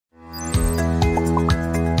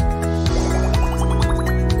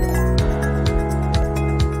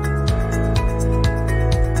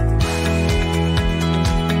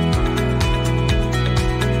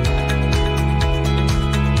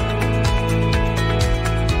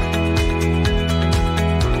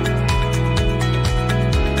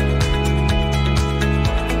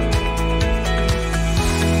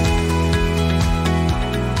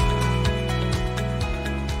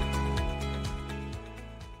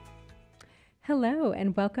Hello,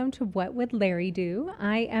 and welcome to What Would Larry Do?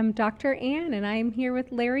 I am Dr. Ann, and I am here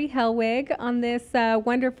with Larry Helwig on this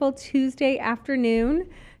wonderful Tuesday afternoon,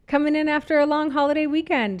 coming in after a long holiday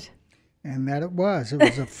weekend. And that it was. It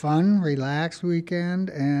was a fun, relaxed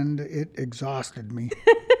weekend, and it exhausted me.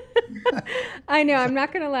 I know, I'm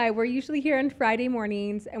not going to lie. We're usually here on Friday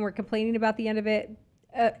mornings, and we're complaining about the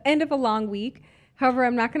end of a long week. However,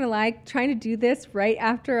 I'm not going to lie, trying to do this right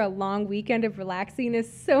after a long weekend of relaxing is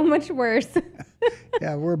so much worse.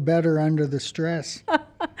 Yeah, we're better under the stress.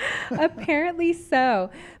 Apparently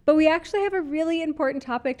so. But we actually have a really important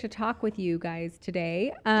topic to talk with you guys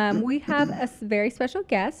today. We have a very special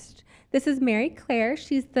guest. This is Mary Claire.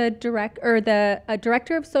 She's the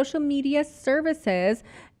director of social media services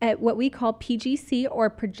at what we call PGC,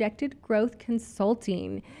 or Projected Growth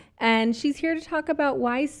Consulting. And she's here to talk about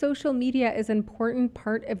why social media is an important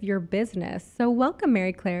part of your business. So welcome,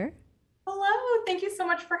 Mary Claire. Hello, thank you so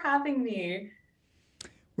much for having me.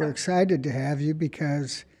 We're excited to have you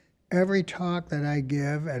because every talk that I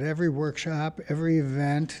give at every workshop, every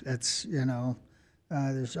event,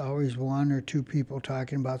 there's always one or two people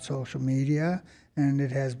talking about social media, and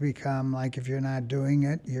it has become like if you're not doing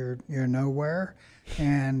it, you're nowhere.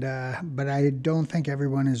 And but I don't think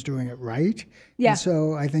everyone is doing it right. Yeah. And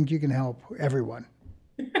so I think you can help everyone.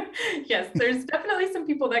 Yes, there's definitely some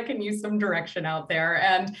people that can use some direction out there,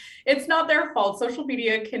 and it's not their fault. Social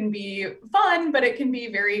media can be fun, but it can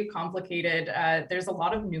be very complicated. There's a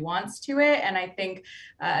lot of nuance to it, and I think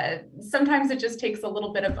sometimes it just takes a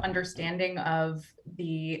little bit of understanding of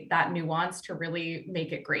that nuance to really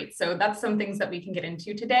make it great. So that's some things that we can get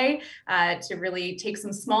into today to really take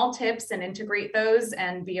some small tips and integrate those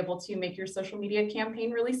and be able to make your social media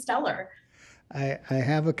campaign really stellar. I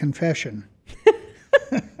have a confession.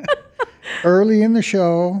 Early in the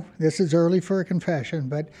show, this is early for a confession,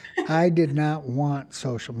 but I did not want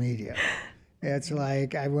social media. It's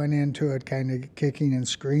like I went into it kind of kicking and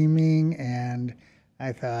screaming, and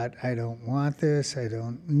I thought, I don't want this, I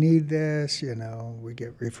don't need this, we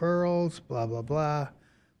get referrals, blah, blah, blah.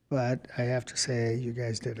 But I have to say, you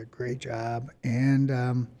guys did a great job,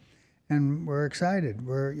 and we're excited.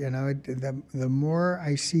 The more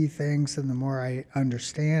I see things and the more I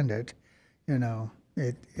understand it,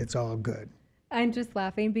 it's all good. I'm just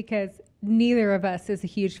laughing because neither of us is a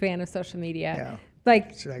huge fan of social media. Yeah.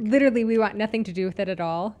 Like It's like, literally, we want nothing to do with it at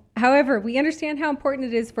all. However, we understand how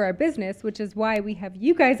important it is for our business, which is why we have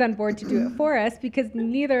you guys on board to do it for us, because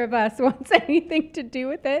neither of us wants anything to do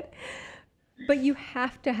with it. But you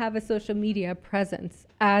have to have a social media presence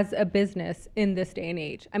as a business in this day and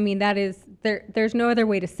age. I mean, that is there's no other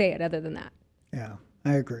way to say it other than that. yeah,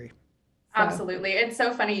 I agree. Absolutely. It's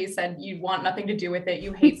so funny you said you want nothing to do with it.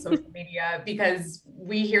 You hate social media, because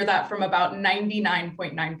we hear that from about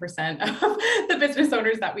 99.9% of the business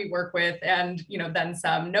owners that we work with. And, then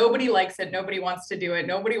some. Nobody likes it. Nobody wants to do it.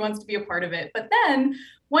 Nobody wants to be a part of it. But then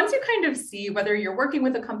once you kind of see whether you're working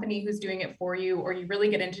with a company who's doing it for you or you really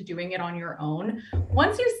get into doing it on your own,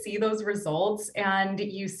 once you see those results and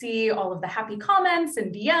you see all of the happy comments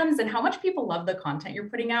and DMs and how much people love the content you're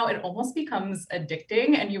putting out, it almost becomes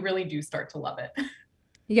addicting and you really do start to love it.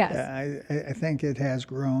 Yes. Yeah, I think it has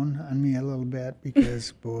grown on me a little bit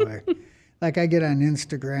because, boy, like I get on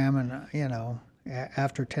Instagram and,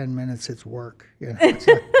 after 10 minutes, it's work. It's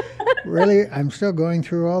like, really, I'm still going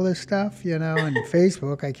through all this stuff, and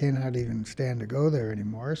Facebook, I cannot even stand to go there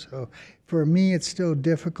anymore. So for me, it's still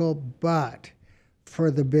difficult, but for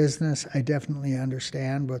the business, I definitely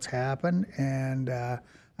understand what's happened. And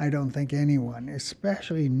I don't think anyone,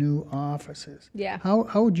 especially new offices. Yeah.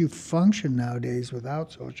 How would you function nowadays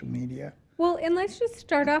without social media? Well, and let's just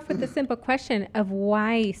start off with the simple question of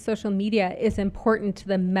why social media is important to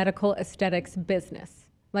the medical aesthetics business.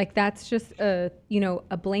 Like that's just a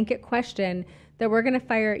blanket question that we're going to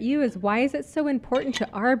fire at you is why is it so important to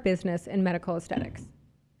our business in medical aesthetics?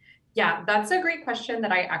 Yeah, that's a great question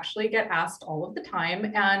that I actually get asked all of the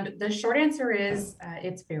time. And the short answer is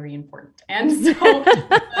it's very important. And so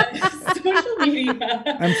social media.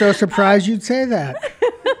 I'm so surprised you'd say that.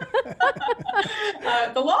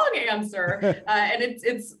 The long answer, and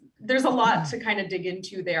it's there's a lot to kind of dig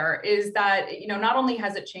into there, is that, not only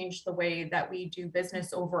has it changed the way that we do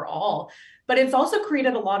business overall, but it's also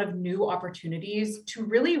created a lot of new opportunities to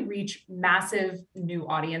really reach massive new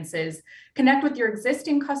audiences, connect with your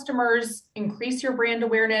existing customers, increase your brand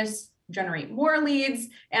awareness, generate more leads,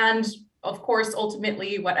 and of course,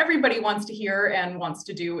 ultimately, what everybody wants to hear and wants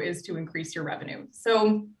to do is to increase your revenue.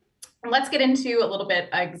 So let's get into a little bit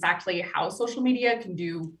exactly how social media can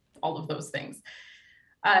do all of those things.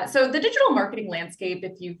 So the digital marketing landscape,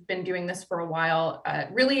 if you've been doing this for a while,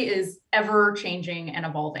 really is ever changing and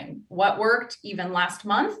evolving. What worked even last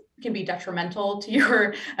month can be detrimental to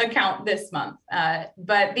your account this month.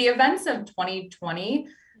 But the events of 2020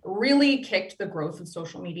 really kicked the growth of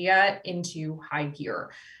social media into high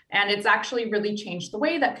gear. And it's actually really changed the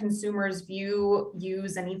way that consumers view,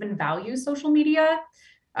 use, and even value social media.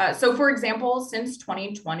 So for example, since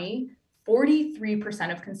 2020,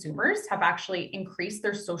 43% of consumers have actually increased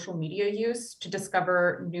their social media use to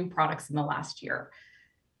discover new products in the last year.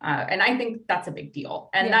 And I think that's a big deal.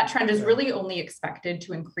 And that trend is really only expected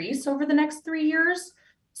to increase over the next 3 years.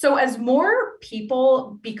 So as more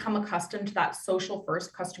people become accustomed to that social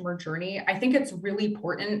first customer journey, I think it's really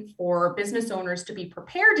important for business owners to be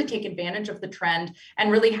prepared to take advantage of the trend and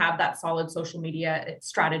really have that solid social media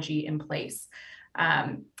strategy in place.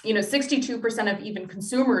 62% of even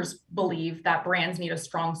consumers believe that brands need a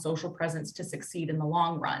strong social presence to succeed in the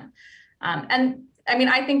long run. And I mean,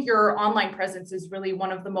 I think your online presence is really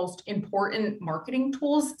one of the most important marketing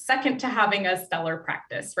tools, second to having a stellar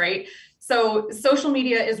practice, right? So social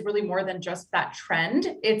media is really more than just that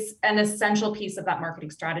trend. It's an essential piece of that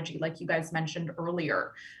marketing strategy, like you guys mentioned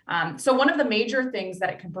earlier. So one of the major things that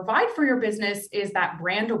it can provide for your business is that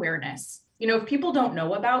brand awareness. If people don't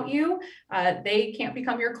know about you, they can't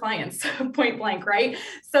become your clients, point blank, right?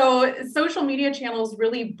 So social media channels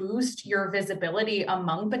really boost your visibility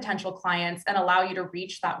among potential clients and allow you to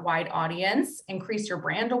reach that wide audience, increase your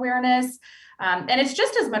brand awareness. And it's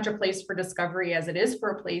just as much a place for discovery as it is for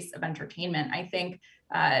a place of entertainment. I think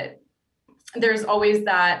there's always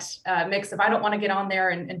that mix of, I don't want to get on there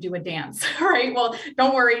and do a dance, right? Well,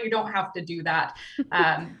 don't worry, you don't have to do that.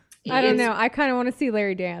 I don't know. I kind of want to see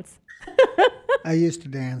Larry dance. I used to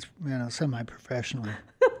dance, semi-professionally.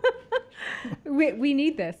 We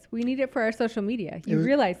need this. We need it for our social media. You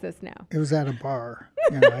realize this now. It was at a bar.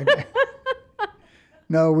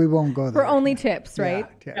 No, we won't go there. For only tips, right?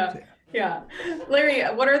 Yeah. Larry,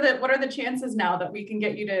 what are the chances now that we can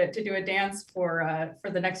get you to do a dance for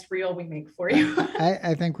the next reel we make for you?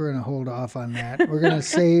 I think we're going to hold off on that. We're going to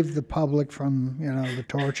save the public from, the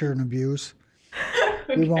torture and abuse.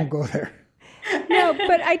 Okay. We won't go there. No,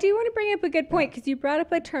 but I do want to bring up a good point, because you brought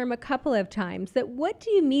up a term a couple of times. That what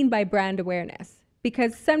do you mean by brand awareness?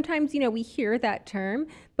 Because sometimes, we hear that term,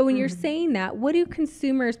 but when you're saying that, what do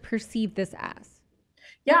consumers perceive this as?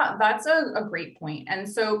 Yeah, that's a great point. And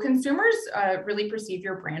so consumers really perceive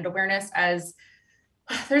your brand awareness as,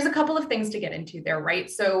 there's a couple of things to get into there, right?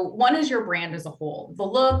 So one is your brand as a whole, the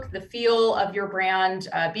look, the feel of your brand,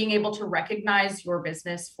 being able to recognize your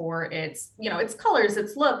business for its, its colors,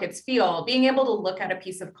 its look, its feel, being able to look at a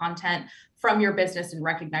piece of content from your business and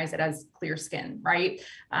recognize it as Clearskin, right?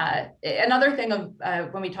 Another thing of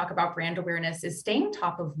when we talk about brand awareness is staying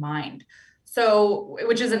top of mind. So,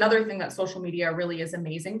 which is another thing that social media really is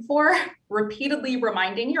amazing for, repeatedly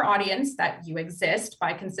reminding your audience that you exist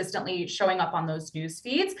by consistently showing up on those news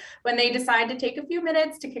feeds when they decide to take a few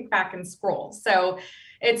minutes to kick back and scroll. So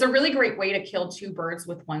it's a really great way to kill two birds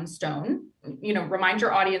with one stone. Remind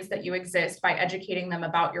your audience that you exist by educating them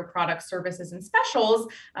about your products, services, and specials,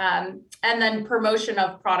 and then promotion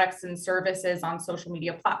of products and services on social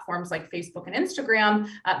media platforms like Facebook and Instagram,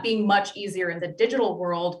 being much easier in the digital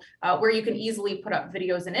world, where you can easily put up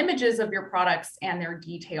videos and images of your products and their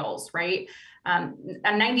details, right? And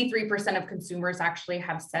 93% of consumers actually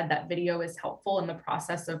have said that video is helpful in the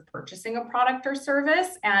process of purchasing a product or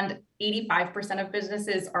service, and 85% of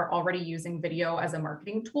businesses are already using video as a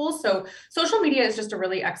marketing tool. So social media is just a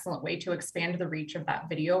really excellent way to expand the reach of that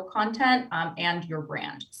video content and your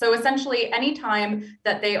brand. So essentially, anytime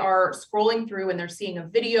that they are scrolling through and they're seeing a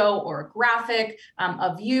video or a graphic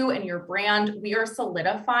of you and your brand, we are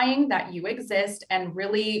solidifying that you exist and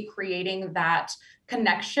really creating that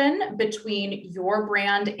connection between your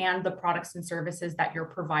brand and the products and services that you're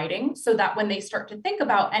providing, so that when they start to think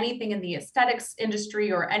about anything in the aesthetics industry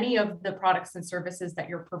or any of the products and services that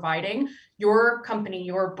you're providing, your company,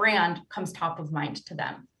 your brand comes top of mind to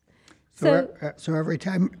them. So every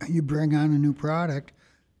time you bring on a new product,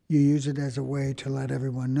 you use it as a way to let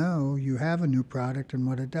everyone know you have a new product and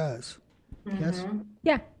what it does. Mm-hmm. Yes?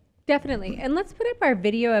 Yeah, definitely. And let's put up our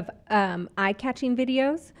video of eye-catching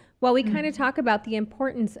videos. While we kind of talk about the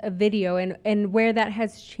importance of video and where that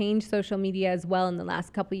has changed social media as well in the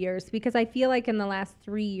last couple of years, because I feel like in the last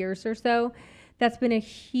 3 years or so, that's been a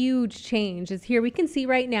huge change. Is here we can see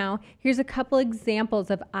right now, here's a couple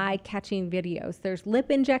examples of eye-catching videos. There's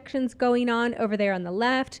lip injections going on over there on the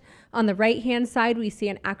left. On the right-hand side, we see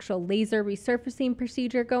an actual laser resurfacing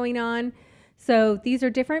procedure going on. So these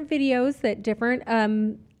are different videos that different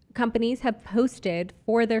companies have posted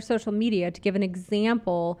for their social media to give an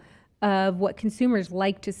example of what consumers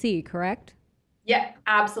like to see, correct? Yeah,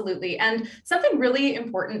 absolutely. And something really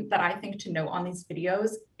important that I think to note on these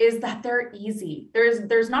videos is that they're easy.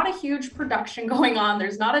 There's not a huge production going on.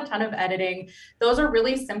 There's not a ton of editing. Those are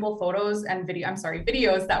really simple photos and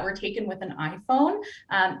videos that were taken with an iPhone.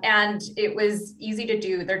 And it was easy to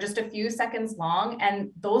do. They're just a few seconds long, and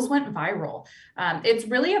those went viral. It's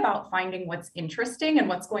really about finding what's interesting and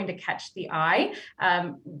what's going to catch the eye,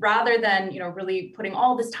 rather than, really putting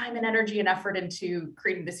all this time and energy and effort into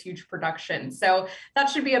creating this huge production. So that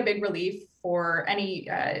should be a big relief for any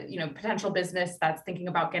potential business that's thinking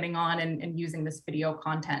about getting on and using this video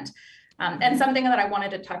content. And something that I wanted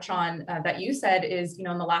to touch on that you said is, in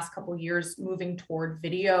the last couple of years, moving toward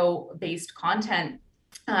video-based content.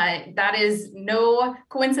 That is no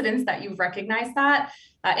coincidence that you've recognized that.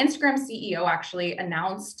 Instagram CEO actually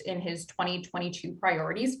announced in his 2022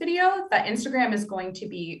 priorities video that Instagram is going to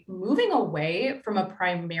be moving away from a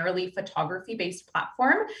primarily photography-based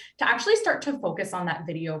platform to actually start to focus on that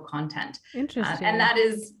video content. Interesting. And that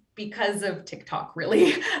is because of TikTok,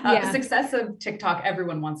 really. The success of TikTok,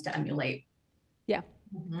 everyone wants to emulate. Yeah.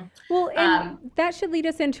 Mm-hmm. Well, and that should lead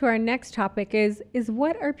us into our next topic is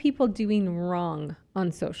what are people doing wrong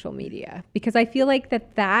on social media? Because I feel like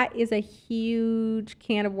that is a huge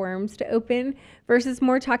can of worms to open versus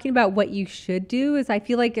more talking about what you should do. Is I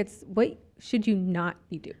feel like it's what should you not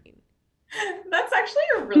be doing? That's actually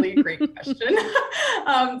a really great question.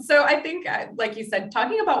 So I think, like you said,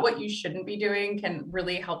 talking about what you shouldn't be doing can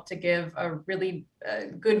really help to give a really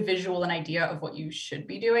good visual and idea of what you should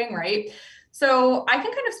be doing, right? So I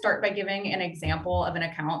can kind of start by giving an example of an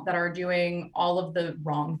account that are doing all of the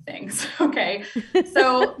wrong things. Okay.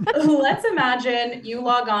 So let's imagine you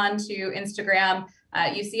log on to Instagram,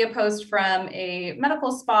 you see a post from a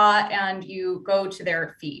medical spa and you go to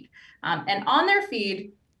their feed. And on their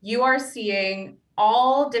feed, you are seeing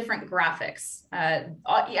all different graphics.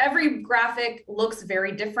 Every graphic looks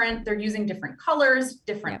very different. They're using different colors,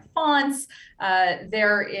 different fonts.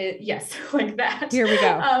 There is, yes, like that. Here we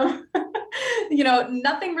go.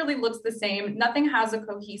 Nothing really looks the same. Nothing has a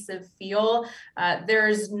cohesive feel.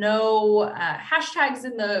 There's no hashtags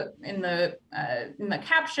in the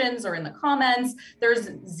captions or in the comments. There's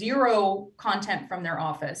zero content from their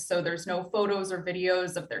office. So there's no photos or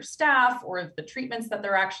videos of their staff or of the treatments that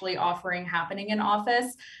they're actually offering happening in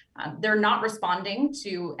office. They're not responding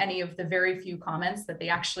to any of the very few comments that they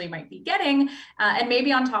actually might be getting. And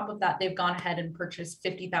maybe on top of that, they've gone ahead and purchased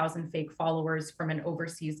 50,000 fake followers from an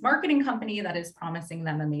overseas marketing company that is promising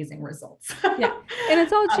them amazing results. Yeah. And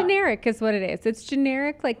it's all generic is what it is. It's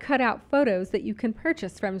generic, like cut out photos that you can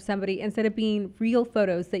purchase from somebody instead of being real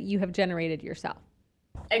photos that you have generated yourself.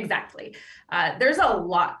 Exactly. There's a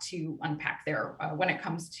lot to unpack there when it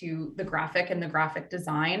comes to the graphic and the graphic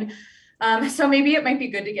design. So maybe it might be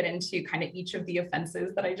good to get into kind of each of the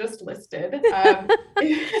offenses that I just listed.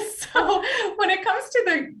 So when it comes to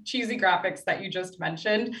the cheesy graphics that you just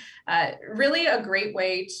mentioned, really a great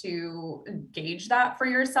way to gauge that for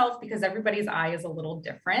yourself, because everybody's eye is a little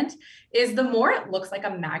different, is the more it looks like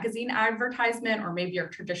a magazine advertisement or maybe a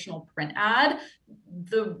traditional print ad,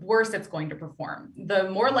 the worse it's going to perform. The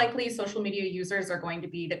more likely social media users are going to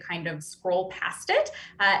be to kind of scroll past it,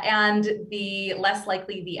 and the less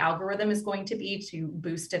likely the algorithm is going to be to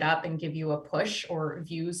boost it up and give you a push or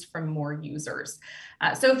views from more users.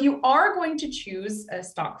 So if you are going to choose a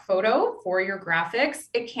stock photo for your graphics,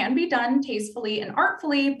 it can be done tastefully and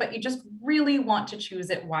artfully, but you just really want to choose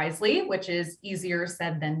it wisely, which is easier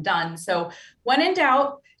said than done. So when in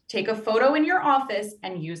doubt, take a photo in your office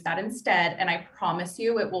and use that instead. And I promise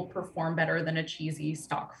you it will perform better than a cheesy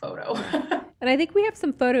stock photo. And I think we have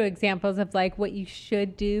some photo examples of like what you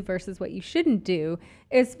should do versus what you shouldn't do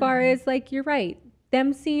as far as like, you're right,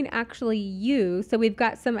 them seeing actually you. So we've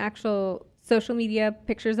got some actual social media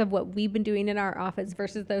pictures of what we've been doing in our office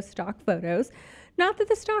versus those stock photos. Not that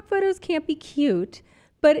the stock photos can't be cute,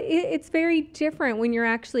 but it's very different when you're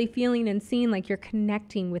actually feeling and seeing like you're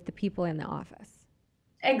connecting with the people in the office.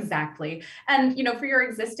 Exactly. And, for your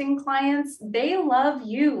existing clients, they love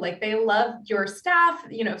you, like they love your staff,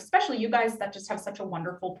 especially you guys that just have such a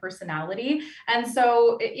wonderful personality. And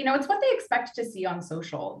so, it's what they expect to see on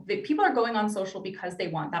social. People are going on social because they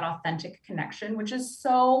want that authentic connection, which is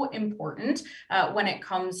so important when it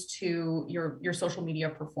comes to your social media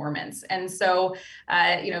performance. And so,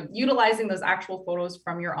 utilizing those actual photos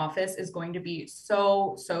from your office is going to be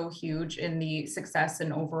so, so huge in the success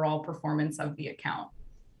and overall performance of the account.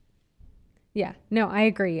 Yeah, no, I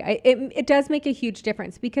agree. It does make a huge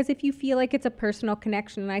difference because if you feel like it's a personal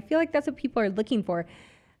connection, and I feel like that's what people are looking for.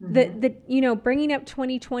 Bringing up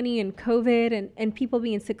 2020 and COVID and people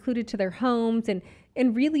being secluded to their homes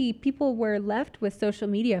and really people were left with social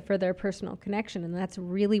media for their personal connection. And that's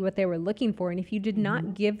really what they were looking for. And if you did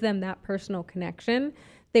not give them that personal connection,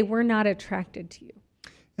 they were not attracted to you.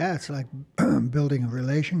 Yeah, it's like building a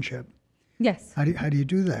relationship. Yes. How do you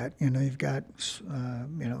do that? You've got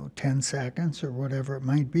 10 seconds or whatever it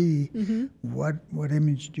might be. What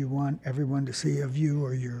image do you want everyone to see of you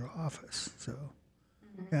or your office? So,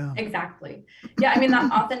 yeah. Exactly. Yeah, I mean,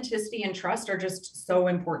 that authenticity and trust are just so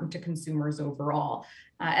important to consumers overall.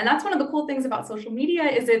 And that's one of the cool things about social media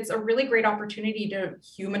is it's a really great opportunity to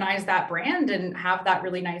humanize that brand and have that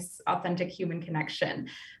really nice, authentic human connection.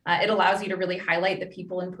 It allows you to really highlight the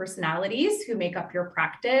people and personalities who make up your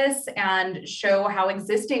practice and show how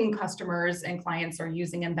existing customers and clients are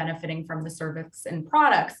using and benefiting from the service and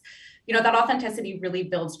products. That authenticity really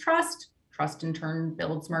builds trust. Trust in turn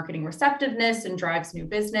builds marketing receptiveness and drives new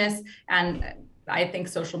business. And I think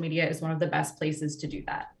social media is one of the best places to do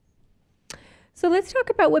that. So let's talk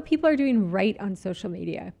about what people are doing right on social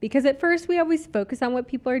media, because at first we always focus on what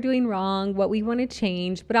people are doing wrong, what we want to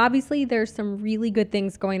change. But obviously there's some really good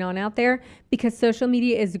things going on out there because social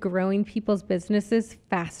media is growing people's businesses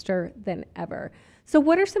faster than ever. So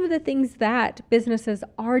what are some of the things that businesses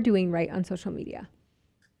are doing right on social media?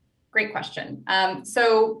 Great question.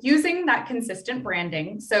 So using that consistent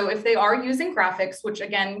branding. So if they are using graphics, which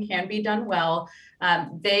again can be done well,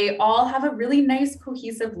 they all have a really nice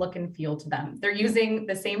cohesive look and feel to them. They're using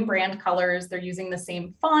the same brand colors, they're using the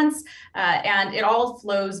same fonts, and it all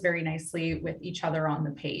flows very nicely with each other on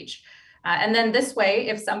the page. And then this way,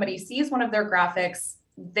 if somebody sees one of their graphics,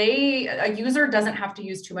 a user doesn't have to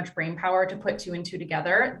use too much brain power to put two and two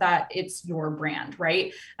together that it's your brand,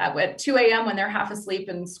 right? At 2 a.m. when they're half asleep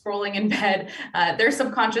and scrolling in bed, their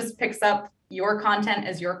subconscious picks up your content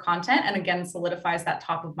as your content and again solidifies that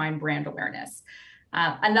top of mind brand awareness.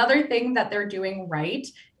 Another thing that they're doing right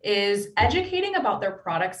is educating about their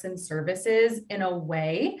products and services in a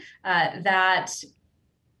way that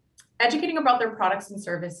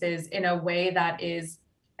is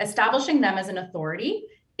establishing them as an authority,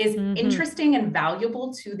 is interesting and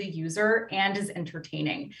valuable to the user, and is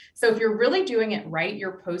entertaining. So if you're really doing it right,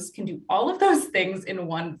 your posts can do all of those things in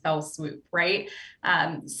one fell swoop, right?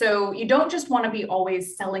 So you don't just want to be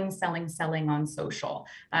always selling on social.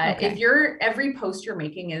 If every post you're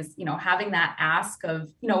making is, having that ask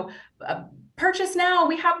of, purchase now,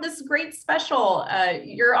 we have this great special,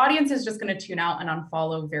 your audience is just going to tune out and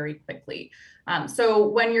unfollow very quickly. So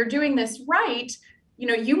when you're doing this right,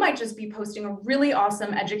 you might just be posting a really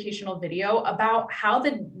awesome educational video about how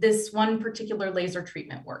this one particular laser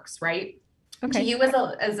treatment works, right? Okay. To you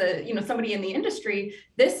as a somebody in the industry,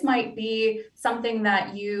 this might be something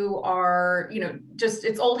that you are, just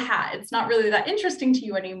it's old hat. It's not really that interesting to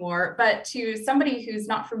you anymore, but to somebody who's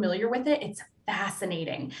not familiar with it, it's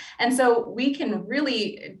fascinating. And so we can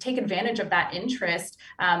really take advantage of that interest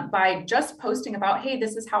by just posting about, hey,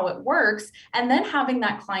 this is how it works. And then having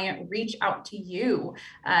that client reach out to you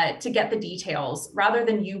to get the details rather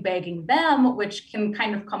than you begging them, which can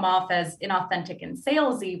kind of come off as inauthentic and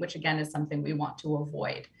salesy, which again is something we want to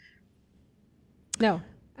avoid. No,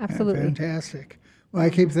 absolutely. Fantastic. Well, I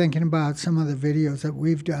keep thinking about some of the videos that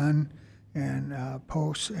we've done and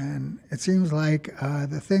posts, and it seems like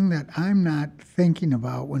the thing that I'm not thinking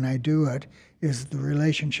about when I do it is the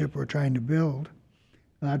relationship we're trying to build.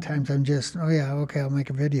 A lot of times I'm just, I'll make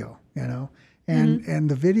a video, and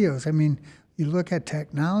the videos, I mean, you look at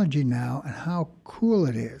technology now and how cool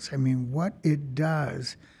it is. I mean, what it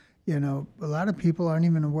does, a lot of people aren't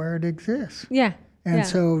even aware it exists. Yeah. And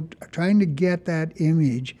so trying to get that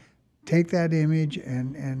image, take that image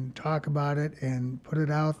and talk about it and put it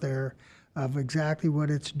out there of exactly what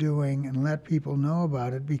it's doing and let people know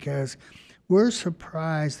about it, because we're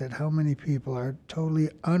surprised at how many people are totally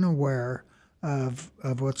unaware of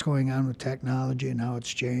what's going on with technology and how it's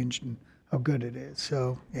changed and how good it is.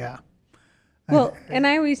 So, yeah. Well, and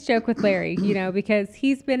I always joke with Larry, because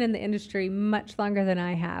he's been in the industry much longer than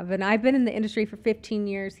I have. And I've been in the industry for 15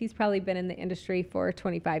 years. He's probably been in the industry for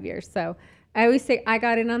 25 years. So I always say I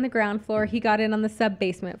got in on the ground floor. He got in on the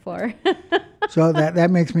sub-basement floor. So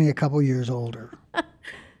that makes me a couple years older.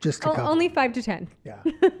 Just a couple. Only 5 to 10. Yeah.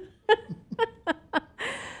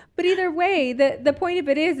 But either way, the point of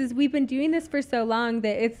it is we've been doing this for so long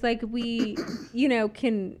that it's like we,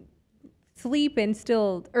 can sleep and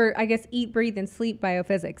still, or I guess eat, breathe, and sleep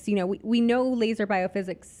biophysics. We know laser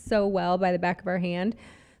biophysics so well by the back of our hand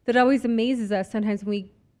that always amazes us sometimes when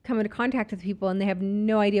we come into contact with people and they have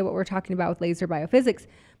no idea what we're talking about with laser biophysics.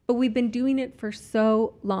 But we've been doing it for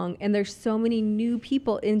so long, and there's so many new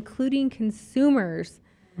people, including consumers,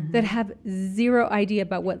 that have zero idea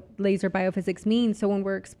about what laser biophysics means. So when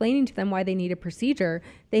we're explaining to them why they need a procedure,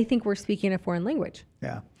 they think we're speaking a foreign language.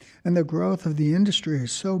 Yeah. And the growth of the industry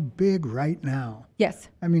is so big right now. Yes.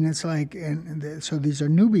 I mean, it's like, so these are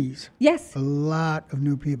newbies. Yes. A lot of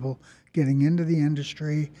new people getting into the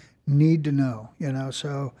industry need to know,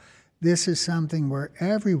 so this is something where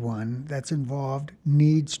everyone that's involved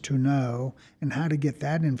needs to know, and how to get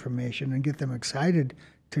that information and get them excited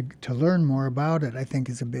to learn more about it, I think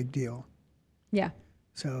is a big deal. Yeah.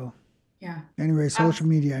 So yeah. Anyway, social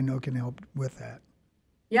media I know can help with that.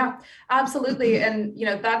 Yeah, absolutely. And,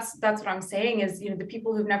 that's what I'm saying is, the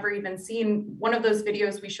people who've never even seen one of those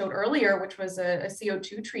videos we showed earlier, which was a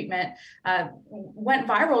CO2 treatment, went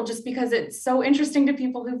viral just because it's so interesting to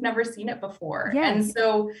people who've never seen it before. Yes. And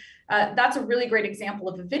so that's a really great example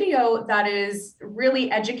of a video that is really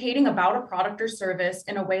educating about a product or service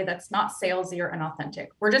in a way that's not salesy or inauthentic.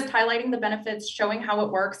 We're just highlighting the benefits, showing how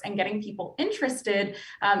it works, and getting people interested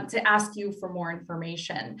to ask you for more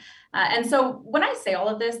information. And so when I say all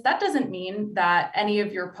of this, that doesn't mean that any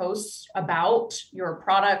of your posts about your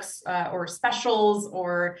products or specials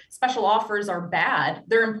or special offers are bad.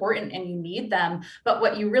 They're important and you need them. But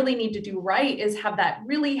what you really need to do right is have that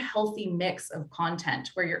really healthy mix of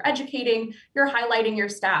content where you're educating, you're highlighting your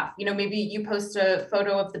staff. Maybe you post a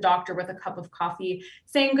photo of the doctor with a cup of coffee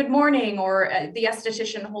saying good morning, or the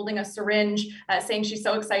esthetician holding a syringe saying she's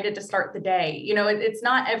so excited to start the day. It's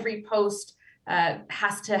not every post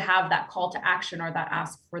has to have that call to action or that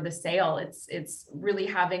ask for the sale. It's really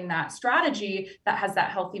having that strategy that has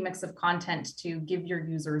that healthy mix of content to give your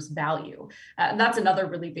users value. That's another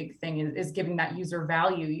really big thing is giving that user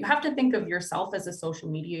value. You have to think of yourself as a social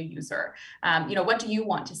media user. What do you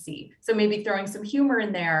want to see? So maybe throwing some humor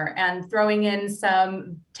in there and throwing in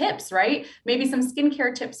some tips, right? Maybe some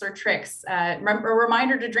skincare tips or tricks. A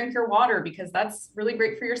reminder to drink your water because that's really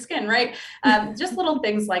great for your skin, right? Just little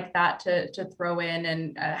things like that to throw in,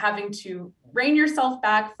 and having to rein yourself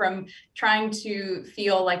back from trying to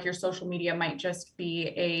feel like your social media might just be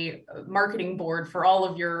a marketing board for all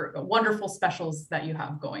of your wonderful specials that you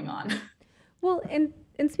have going on. Well, and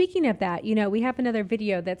speaking of that, we have another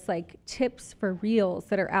video that's like tips for reels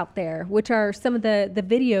that are out there, which are some of the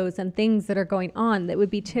videos and things that are going on that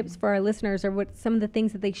would be tips for our listeners, or what some of the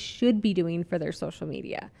things that they should be doing for their social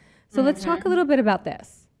media. So let's talk a little bit about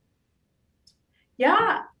this.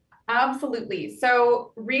 Yeah. Absolutely.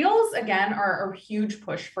 So Reels, again, are a huge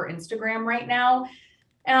push for Instagram right now.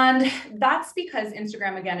 And that's because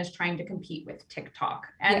Instagram, again, is trying to compete with TikTok.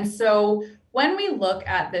 And so when we look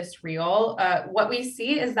at this Reel, what we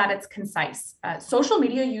see is that it's concise. Social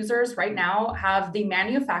media users right now have the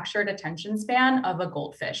manufactured attention span of a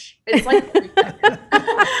goldfish. It's like 3 seconds.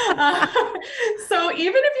 So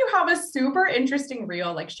even if you have a super interesting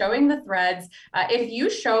Reel, like showing the threads, if you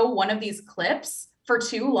show one of these clips for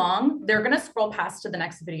too long, they're going to scroll past to the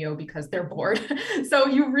next video because they're bored. So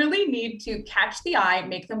you really need to catch the eye,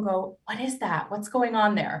 make them go, what is that? What's going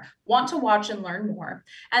on there? Want to watch and learn more.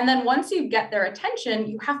 And then once you get their attention,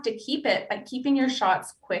 you have to keep it by keeping your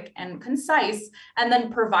shots quick and concise, and then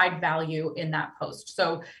provide value in that post.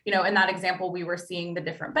 So, in that example, we were seeing the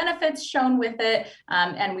different benefits shown with it,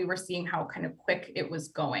 and we were seeing how kind of quick it was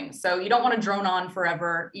going. So you don't want to drone on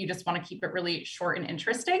forever. You just want to keep it really short and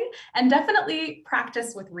interesting, and definitely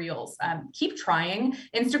practice with Reels. Keep trying.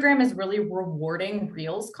 Instagram is really rewarding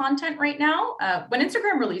Reels content right now. When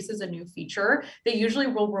Instagram releases a new feature, they usually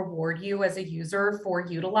will reward you as a user for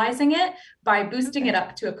utilizing it by boosting it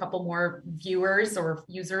up to a couple more viewers or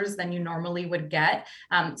users than you normally would get.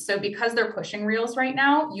 So because they're pushing Reels right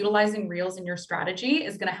now, utilizing Reels in your strategy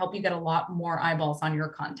is going to help you get a lot more eyeballs on your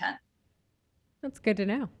content. That's good to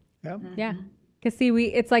know. Yep. Yeah. Because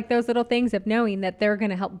it's like those little things of knowing that they're going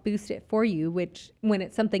to help boost it for you, which when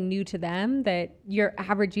it's something new to them that your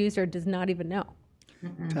average user does not even know.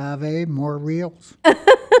 Tave, more Reels.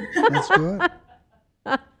 Let's do it.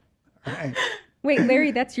 All right. Wait, Larry,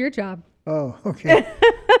 that's your job. Oh, okay.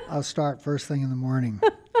 I'll start first thing in the morning.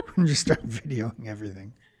 Just start videoing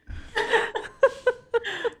everything.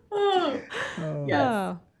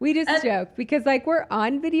 Yes. We just joke because we're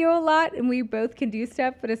on video a lot and we both can do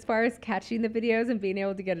stuff. But as far as catching the videos and being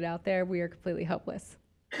able to get it out there, we are completely helpless.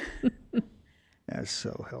 That's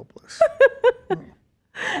so helpless.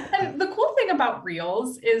 And the cool thing about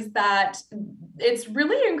Reels is that it's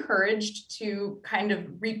really encouraged to kind of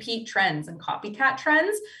repeat trends and copycat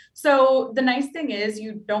trends. So the nice thing is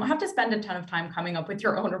you don't have to spend a ton of time coming up with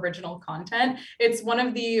your own original content. It's one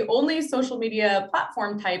of the only social media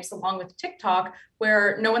platform types, along with TikTok,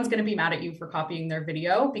 where no one's going to be mad at you for copying their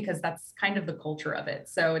video because that's kind of the culture of it.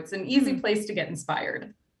 So it's an easy place to get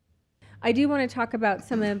inspired. I do want to talk about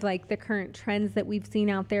some of like the current trends that we've seen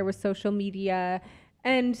out there with social media.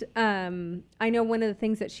 And I know one of the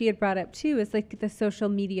things that she had brought up too is like the social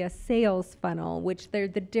media sales funnel, which they're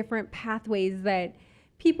the different pathways that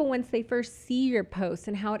people, once they first see your post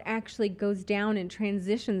and how it actually goes down and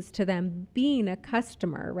transitions to them being a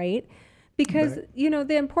customer, right? Because, Right. you know,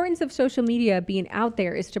 the importance of social media being out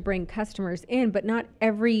there is to bring customers in, but not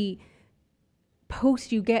every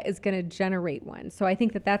post you get is going to generate one. So I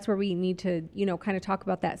think that that's where we need to, you know, kind of talk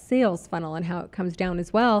about that sales funnel and how it comes down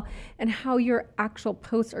as well, and how your actual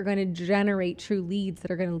posts are going to generate true leads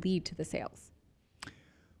that are going to lead to the sales.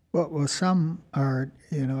 Well, some are,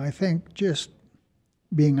 I think just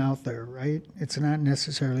being out there, right? It's not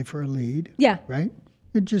necessarily for a lead, Yeah. right?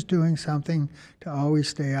 You're just doing something to always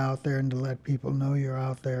stay out there and to let people know you're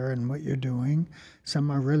out there and what you're doing.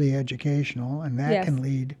 Some are really educational, and that Yes. can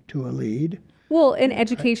lead to a lead. Well, and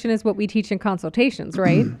education is what we teach in consultations,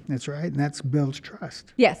 right? That's right, and that's builds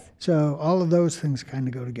trust. Yes. So all of those things kind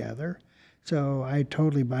of go together. So I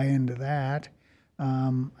totally buy into that.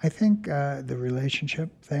 I think the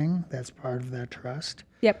relationship thing, that's part of that trust.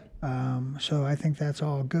 Yep. So I think that's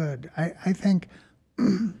all good. I think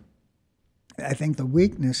I think the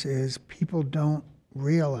weakness is people don't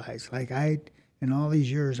realize, in all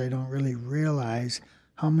these years, I don't really realize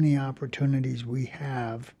how many opportunities we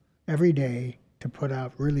have every day to put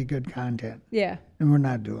out really good content. Yeah. And we're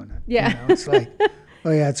not doing it. Yeah. It's like,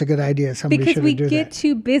 oh yeah, it's a good idea. Somebody Because should we do get that.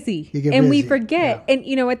 too busy You get and we busy, forget. yeah. And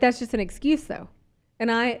you know what? That's just an excuse though.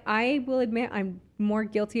 And I will admit I'm more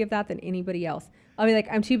guilty of that than anybody else. I'll be like,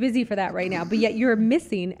 I'm too busy for that right now. But yet you're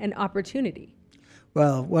missing an opportunity.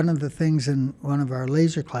 Well, one of the things in one of our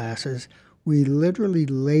laser classes, we literally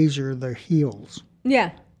laser their heels.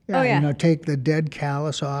 Yeah. Oh yeah. Take the dead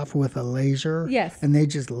callus off with a laser. Yes. And they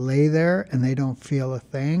just lay there and they don't feel a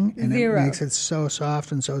thing. And Zero. it makes it so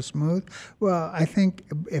soft and so smooth. Well, I think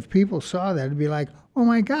if people saw that, it'd be like, oh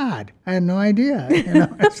my God, I had no idea.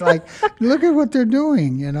 It's like, look at what they're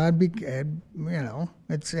doing.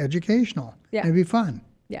 It's educational. Yeah. It'd be fun.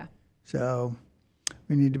 Yeah. So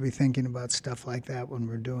we need to be thinking about stuff like that when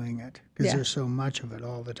we're doing it, because Yeah. there's so much of it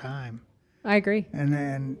all the time. I agree. And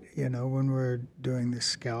then, when we're doing the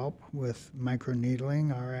scalp with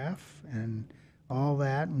microneedling RF and all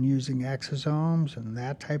that and using exosomes and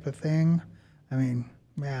that type of thing, I mean,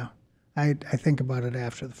 yeah, I think about it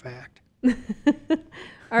after the fact.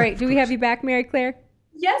 All right. Do we have you back, Mary Claire?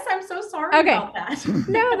 Yes, I'm so sorry Okay. about that.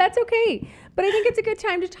 No, that's okay. But I think it's a good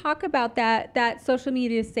time to talk about that social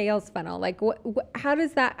media sales funnel. Like, how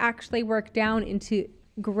does that actually work down into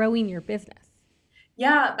growing your business?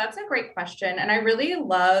 Yeah, that's a great question. And I really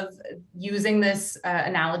love using this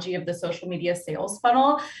analogy of the social media sales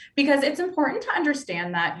funnel, because it's important to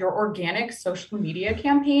understand that your organic social media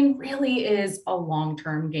campaign really is a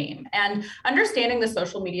long-term game. And understanding the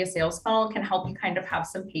social media sales funnel can help you kind of have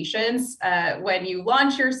some patience when you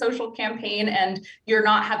launch your social campaign and you're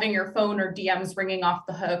not having your phone or DMs ringing off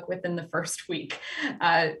the hook within the first week.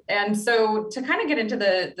 And so to kind of get into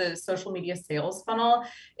the social media sales funnel,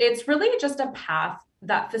 it's really just a path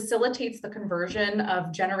that facilitates the conversion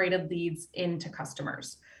of generated leads into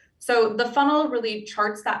customers. So the funnel really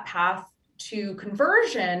charts that path to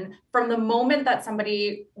conversion from the moment that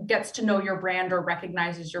somebody gets to know your brand or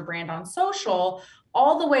recognizes your brand on social,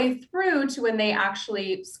 all the way through to when they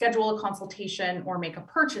actually schedule a consultation or make a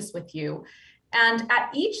purchase with you. And at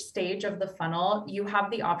each stage of the funnel, you have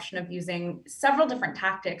the option of using several different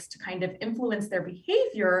tactics to kind of influence their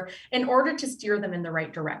behavior in order to steer them in the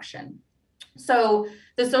right direction. So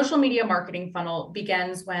the social media marketing funnel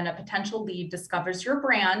begins when a potential lead discovers your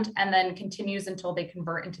brand and then continues until they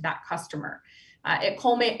convert into that customer. It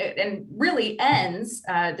culminates and really ends,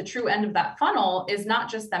 the true end of that funnel is not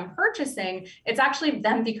just them purchasing, it's actually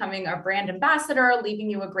them becoming a brand ambassador, leaving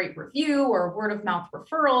you a great review or word of mouth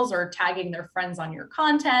referrals or tagging their friends on your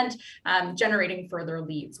content, generating further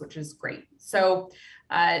leads, which is great. So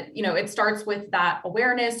it starts with that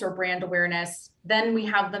awareness or brand awareness. Then we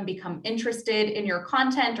have them become interested in your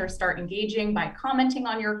content or start engaging by commenting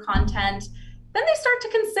on your content. Then they start to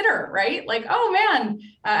consider, right? Like, oh man,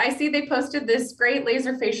 I see they posted this great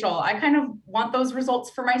laser facial. I kind of want those results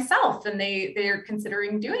for myself, and they're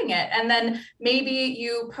considering doing it. And then maybe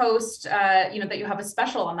you post, that you have a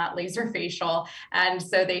special on that laser facial, and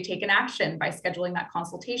so they take an action by scheduling that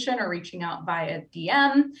consultation or reaching out via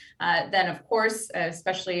DM. Then, of course,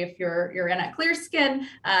 especially if you're in at Clearskin,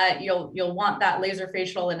 you'll want that laser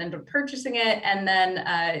facial and end up purchasing it. And then,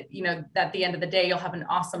 at the end of the day, you'll have an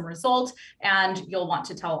awesome result, and you'll want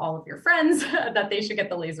to tell all of your friends that they should get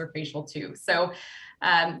the laser facial too. So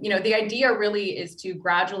The idea really is to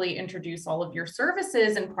gradually introduce all of your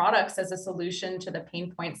services and products as a solution to the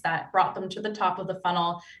pain points that brought them to the top of the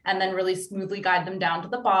funnel, and then really smoothly guide them down to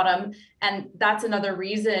the bottom. And that's another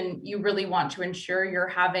reason you really want to ensure you're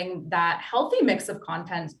having that healthy mix of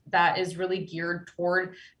content that is really geared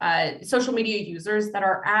toward social media users that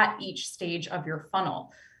are at each stage of your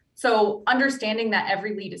funnel. So understanding that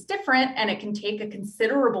every lead is different and it can take a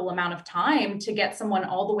considerable amount of time to get someone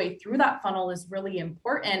all the way through that funnel is really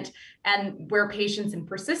important, and where patience and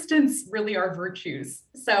persistence really are virtues.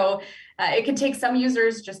 So it can take some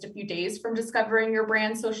users just a few days from discovering your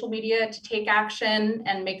brand's social media to take action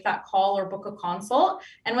and make that call or book a consult.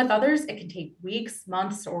 And with others, it can take weeks,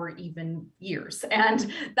 months, or even years.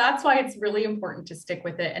 And that's why it's really important to stick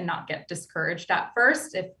with it and not get discouraged at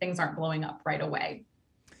first if things aren't blowing up right away.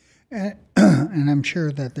 And I'm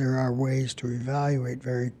sure that there are ways to evaluate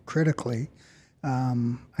very critically. I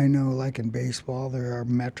know, like in baseball, there are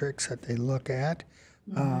metrics that they look at.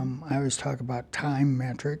 I always talk about time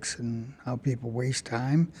metrics and how people waste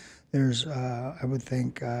time. There's, I would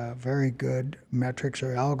think, very good metrics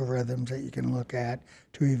or algorithms that you can look at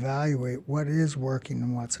to evaluate what is working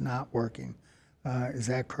and what's not working. Is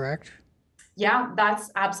that correct? Yeah,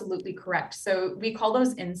 that's absolutely correct. So we call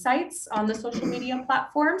those insights on the social media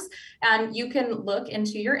platforms, and you can look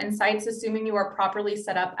into your insights, assuming you are properly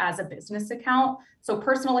set up as a business account. So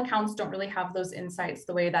personal accounts don't really have those insights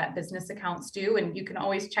the way that business accounts do. And you can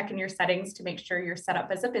always check in your settings to make sure you're set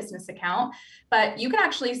up as a business account. But you can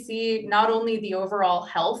actually see not only the overall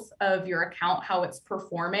health of your account, how it's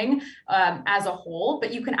performing as a whole,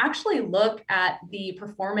 but you can actually look at the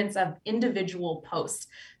performance of individual posts.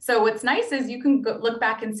 So what's nice is you can look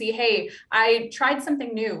back and see, hey, I tried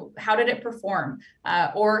something new. How did it perform?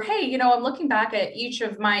 Or, hey, I'm looking back at each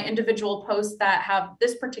of my individual posts that have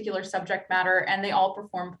this particular subject matter and they all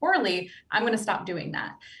perform poorly. I'm going to stop doing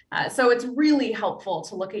that. So it's really helpful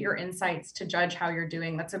to look at your insights to judge how you're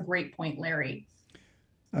doing. That's a great point, Larry.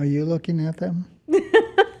 Are you looking at them?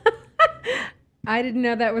 I didn't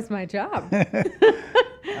know that was my job.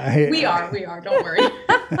 We are. Don't worry.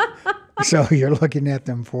 So you're looking at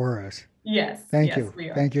them for us. Yes. Thank you.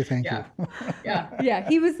 We are. Thank you. Yeah.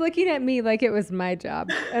 He was looking at me like it was my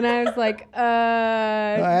job. And I was like,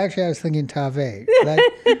 Well, actually, I was thinking Tave.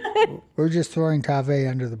 We're just throwing Tave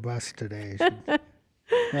under the bus today.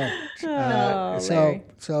 Right.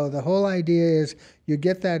 So the whole idea is you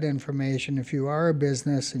get that information if you are a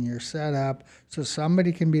business and you're set up so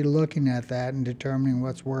somebody can be looking at that and determining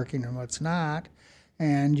what's working and what's not.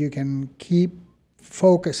 And you can keep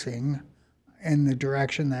focusing in the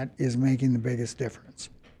direction that is making the biggest difference.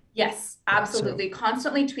 Yes, absolutely.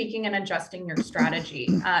 Constantly tweaking and adjusting your strategy.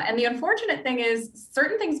 And the unfortunate thing is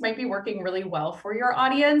certain things might be working really well for your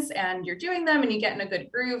audience and you're doing them and you get in a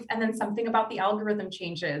good groove. And then something about the algorithm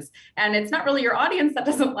changes. And it's not really your audience that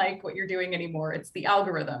doesn't like what you're doing anymore. It's the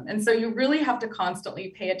algorithm. And so you really have to constantly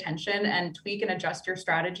pay attention and tweak and adjust your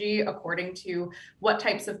strategy according to what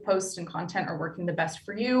types of posts and content are working the best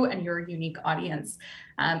for you and your unique audience.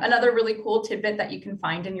 Another really cool tidbit that you can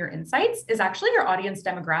find in your insights is actually your audience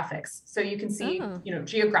demographics. So you can see,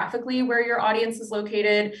 geographically where your audience is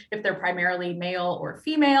located, if they're primarily male or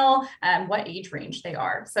female, and what age range they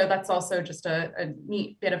are. So that's also just a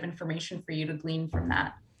neat bit of information for you to glean from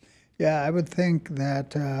that. Yeah, I would think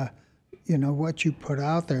that, what you put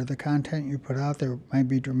out there, the content you put out there might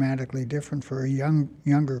be dramatically different for a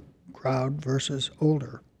younger crowd versus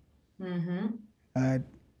older.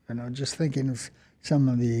 Just thinking of some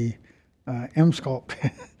of the M-Sculpt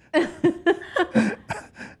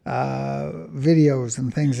videos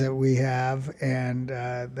and things that we have and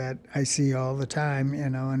that I see all the time,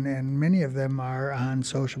 and many of them are on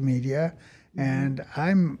social media, and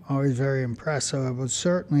I'm always very impressed, so it would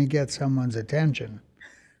certainly get someone's attention.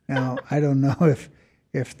 Now, I don't know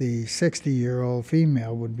if the 60-year-old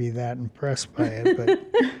female would be that impressed by it, but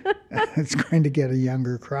it's going to get a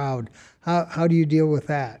younger crowd. How do you deal with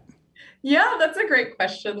that? Yeah, that's a great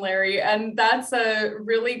question, Larry. And that's a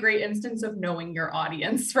really great instance of knowing your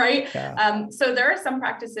audience, right? Yeah. So there are some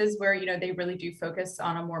practices where, they really do focus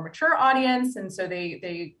on a more mature audience. And so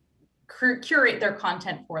they curate their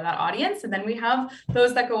content for that audience. And then we have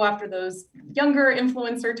those that go after those younger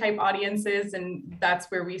influencer type audiences. And that's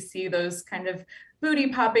where we see those kind of booty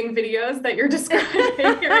popping videos that you're describing,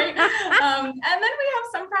 right? And then we have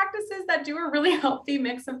some practices that do a really healthy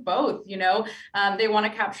mix of both. They want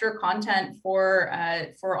to capture content for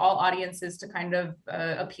all audiences to kind of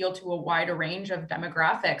appeal to a wider range of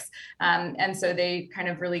demographics. And so they kind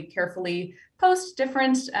of really carefully post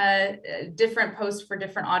different posts for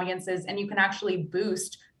different audiences, and you can actually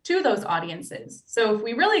boost to those audiences. So if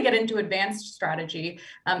we really get into advanced strategy,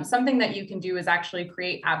 something that you can do is actually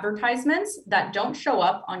create advertisements that don't show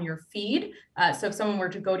up on your feed. So if someone were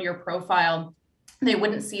to go to your profile, they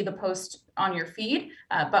wouldn't see the post on your feed,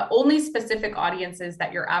 but only specific audiences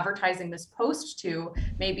that you're advertising this post to,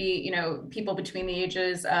 maybe, people between the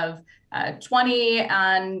ages of 20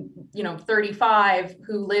 and 35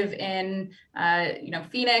 who live in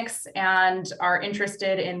Phoenix and are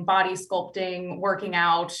interested in body sculpting, working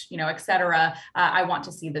out, etc. I want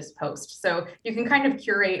to see this post. So you can kind of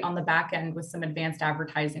curate on the back end with some advanced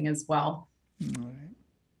advertising as well. All right.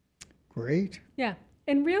 Great. Yeah.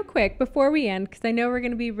 And real quick, before we end, because I know we're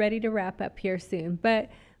going to be ready to wrap up here soon, but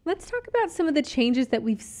let's talk about some of the changes that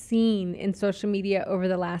we've seen in social media over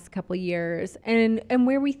the last couple of years, and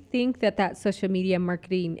where we think that social media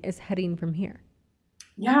marketing is heading from here.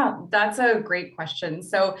 Yeah, that's a great question.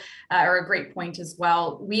 So, or a great point as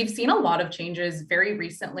well. We've seen a lot of changes very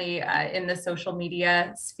recently in the social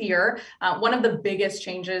media sphere. One of the biggest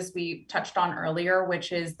changes we touched on earlier,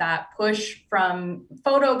 which is that push from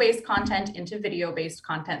photo-based content into video-based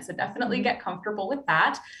content. So definitely get comfortable with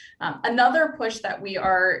that. Another push that we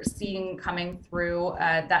are seeing coming through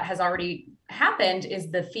that has already happened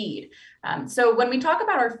is the feed. So when we talk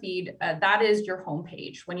about our feed, that is your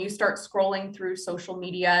homepage. When you start scrolling through social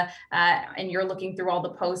media and you're looking through all the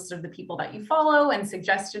posts of the people that you follow and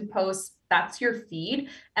suggested posts, that's your feed.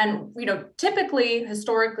 And, typically,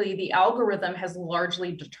 historically, the algorithm has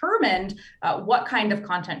largely determined what kind of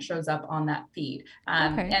content shows up on that feed.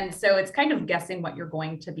 And so it's kind of guessing what you're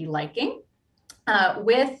going to be liking.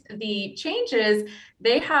 With the changes,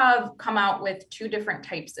 they have come out with two different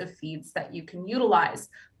types of feeds that you can utilize.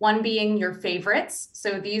 One being your favorites.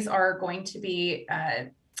 So these are going to be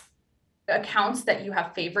accounts that you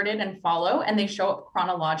have favorited and follow, and they show up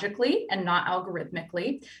chronologically and not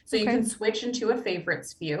algorithmically. So you can switch into a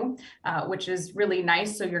favorites view, which is really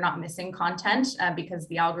nice. So you're not missing content because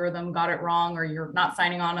the algorithm got it wrong or you're not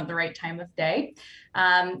signing on at the right time of day.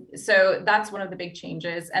 So that's one of the big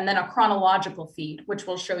changes. And then a chronological feed, which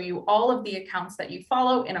will show you all of the accounts that you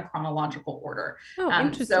follow in a chronological order.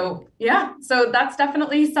 Interesting. So that's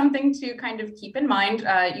definitely something to kind of keep in mind.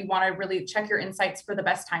 You want to really check your insights for the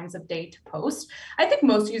best times of day to post. I think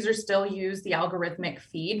most users still use the algorithmic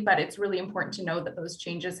feed, but it's really important to know that those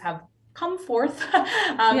changes have come forth.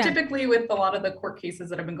 Typically with a lot of the court cases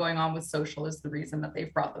that have been going on with social is the reason that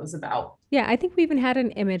they've brought those about. Yeah, I think we even had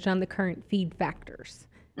an image on the current feed factors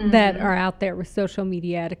that are out there with social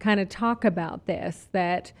media to kind of talk about this,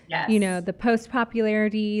 that, the post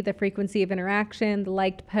popularity, the frequency of interaction, the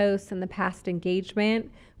liked posts, and the past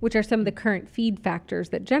engagement, which are some of the current feed factors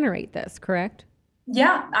that generate this, correct?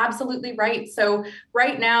 Yeah, absolutely right. So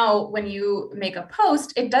right now, when you make a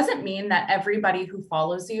post, it doesn't mean that everybody who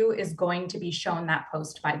follows you is going to be shown that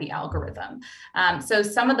post by the algorithm. So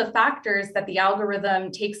some of the factors that the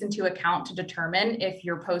algorithm takes into account to determine if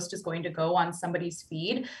your post is going to go on somebody's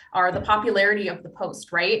feed are the popularity of the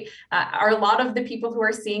post, right? Are a lot of the people who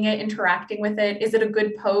are seeing it interacting with it? Is it a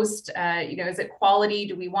good post? Is it quality?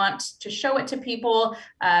 Do we want to show it to people?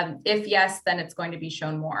 If yes, then it's going to be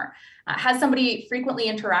shown more. Has somebody frequently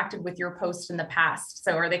interacted with your post in the past?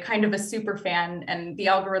 So are they kind of a super fan and the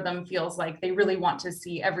algorithm feels like they really want to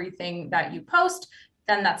see everything that you post?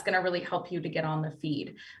 Then that's going to really help you to get on the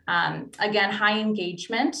feed. Again, high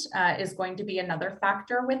engagement is going to be another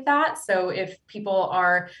factor with that. So if people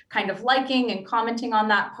are kind of liking and commenting on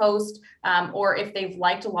that post, or if they've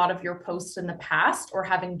liked a lot of your posts in the past or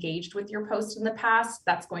have engaged with your post in the past,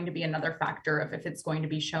 that's going to be another factor of if it's going to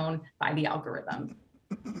be shown by the algorithm.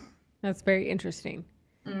 That's very interesting.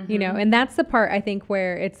 And that's the part I think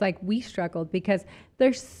where it's like we struggled because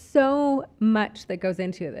there's so much that goes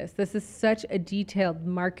into this. This is such a detailed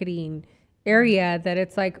marketing area that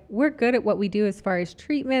it's like we're good at what we do as far as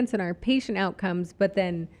treatments and our patient outcomes, but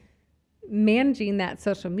then managing that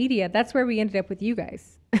social media, that's where we ended up with you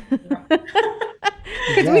guys. Because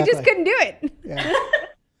we just couldn't do it. Yeah.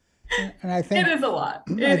 And I think it is a lot.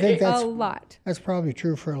 I think that's a lot. That's probably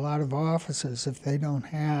true for a lot of offices. If they don't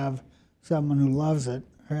have someone who loves it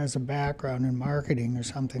or has a background in marketing or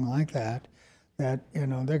something like that, they're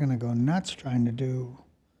going to go nuts trying to do.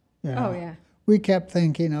 Oh yeah. We kept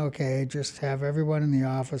thinking, okay, just have everyone in the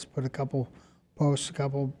office put a couple posts, a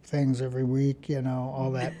couple things every week,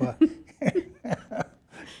 all that. But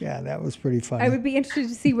yeah, that was pretty funny. I would be interested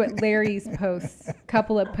to see what Larry's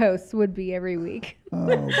couple of posts would be every week.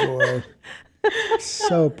 Oh boy.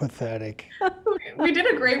 So pathetic. We did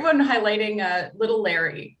a great one highlighting little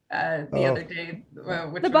Larry the other day.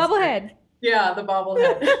 Which the bobblehead. Great. Yeah, the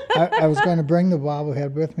bobblehead. I was going to bring the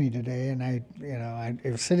bobblehead with me today, and I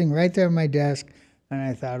it was sitting right there at my desk. And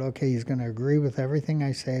I thought, okay, he's going to agree with everything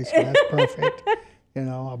I say, so that's perfect.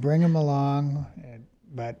 I'll bring him along,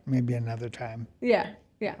 but maybe another time. Yeah.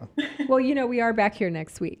 Well, we are back here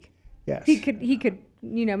next week. Yes. He could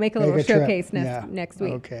make a little showcase next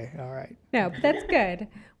week. Okay. All right. No, but that's good.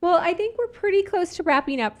 Well, I think we're pretty close to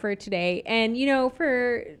wrapping up for today. And,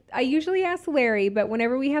 I usually ask Larry, but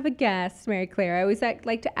whenever we have a guest, Mary Claire, I always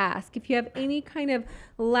like to ask if you have any kind of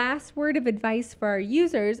last word of advice for our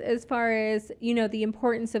users as far as, the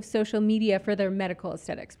importance of social media for their medical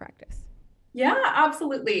aesthetics practice. Yeah,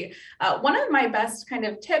 absolutely. One of my best kind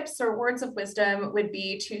of tips or words of wisdom would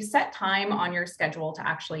be to set time on your schedule to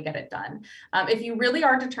actually get it done. If you really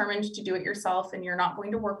are determined to do it yourself and you're not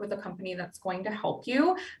going to work with a company that's going to help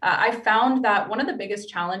you, I found that one of the biggest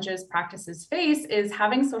challenges practices face is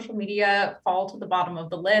having social media fall to the bottom of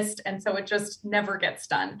the list. And so it just never gets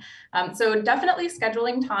done. So definitely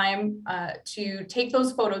scheduling time to take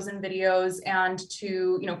those photos and videos and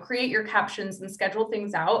to, create your captions and schedule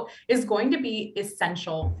things out is going to be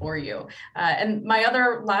essential for you. And my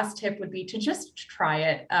other last tip would be to just try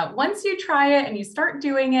it. Once you try it and you start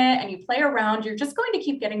doing it and you play around, you're just going to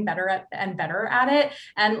keep getting better at it.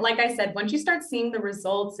 And like I said, once you start seeing the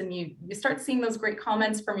results and you start seeing those great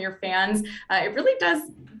comments from your fans, it really does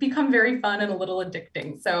become very fun and a little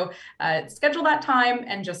addicting. So schedule that time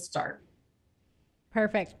and just start.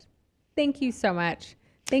 Perfect. Thank you so much.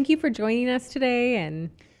 Thank you for joining us today.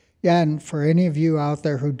 Yeah, and for any of you out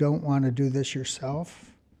there who don't want to do this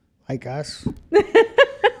yourself, like us,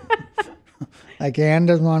 like Ann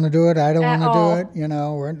doesn't want to do it, I don't want to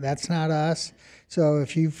do it, that's not us. So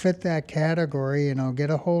if you fit that category,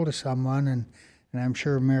 get a hold of someone, and I'm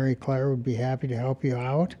sure Mary Claire would be happy to help you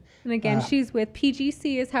out. And again, she's with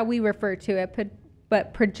PGC is how we refer to it,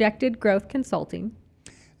 but Projected Growth Consulting.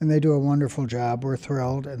 And they do a wonderful job. We're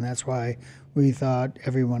thrilled, and that's why we thought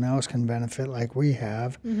everyone else can benefit like we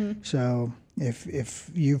have. Mm-hmm. So if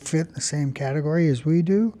you fit in the same category as we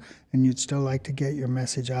do and you'd still like to get your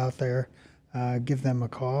message out there, give them a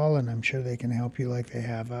call, and I'm sure they can help you like they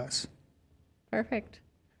have us. Perfect.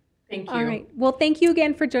 Thank you. All right. Well, thank you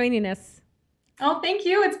again for joining us. Oh, thank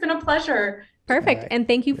you. It's been a pleasure. Perfect. Right. And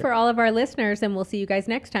thank you for all of our listeners, and we'll see you guys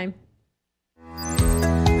next time.